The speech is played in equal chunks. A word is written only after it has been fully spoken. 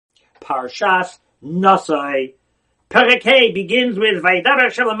Parshas Nosai. Perek Hey begins with Vaydaber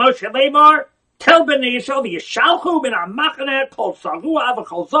Shel Moshe Lemor. Tell Bnei Yisrael v'yishalchu min ha'machane kol sarua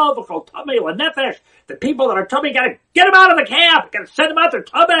v'kol zav v'kol tamei l'nefesh. The people that are tummy, gotta get them out of the camp. Gotta send them out their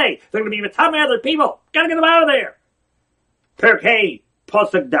tummy. They're gonna be with tummy other people. Gotta get them out of there. Perek Hey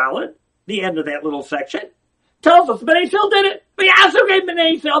Pasuk Daled, the end of that little section, tells us Bnei Yisrael did it. V'yasu gave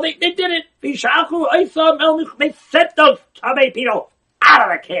Bnei Yisrael. They did it. V'yishalchu oisam el mich. They sent those tummy people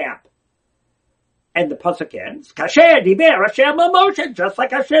out of the camp. And the pasuk ends, Kasher diber Hashem Moshe, just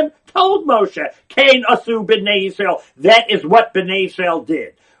like Hashem told Moshe, Kain asu b'nei Yisrael. That is what b'nei Yisrael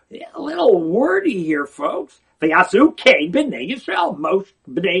did. A little wordy here, folks. V'yasu Kain b'nei Yisrael. Moshe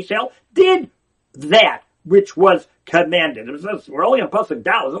b'nei Yisrael did that which was commanded. We're only on pasuk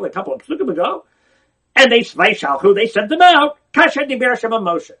Dal. It was only a couple of pasukim ago. And they sent them out. Kasher diber Hashem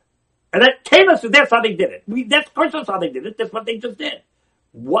Moshe. And that Kain asu, that's how they did it. Of course that's how they did it. That's what they just did.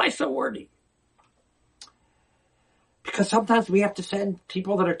 Why so wordy? Because sometimes we have to send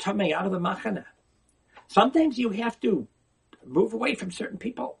people that are tummy out of the machana. Sometimes you have to move away from certain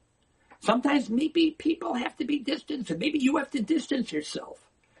people. Sometimes maybe people have to be distanced, and maybe you have to distance yourself.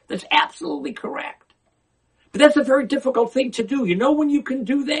 That's absolutely correct. But that's a very difficult thing to do. You know when you can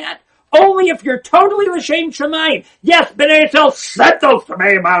do that? Only if you're totally l'shem shamayim. Yes, Bnei Yisrael sent those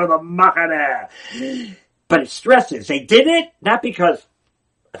shamayim out of the machana. But it stresses. They did it not because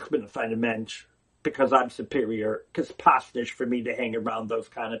I'm going to find a mensch. Because I'm superior, because pastish for me to hang around those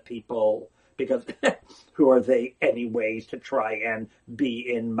kind of people, because who are they anyways to try and be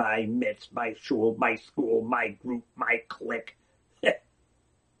in my midst, my shul, my school, my group, my clique?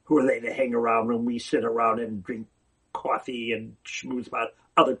 Who are they to hang around when we sit around and drink coffee and schmooze about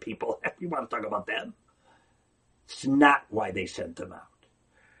other people? We want to talk about them. It's not why they sent them out.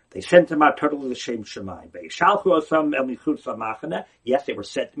 They sent them out totally l'shem shamayim. Shalchu osam el michutz lamachana. Yes, they were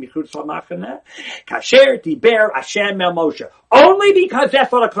sent to michutz lamachana. Kasher diber Hashem el Moshe. Only because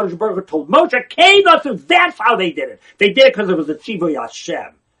that's what HaKadosh Baruch Hu told Moshe. Kain, that's how they did it. They did it because it was a tzivuy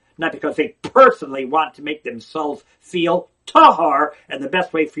Hashem, not because they personally want to make themselves feel tahar. And the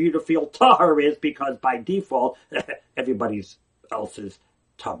best way for you to feel tahar is because by default everybody else is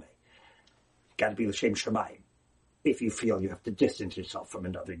tamei. Got to be l'shem shamayim. If you feel you have to distance yourself from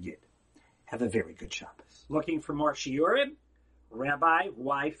another yid. Have a very good Shabbos. Looking for more shiurim?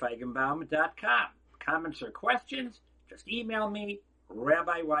 RabbiYFeigenbaum.com. Comments or questions? Just email me,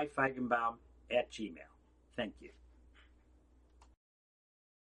 RabbiYFeigenbaum@gmail.com. Thank you.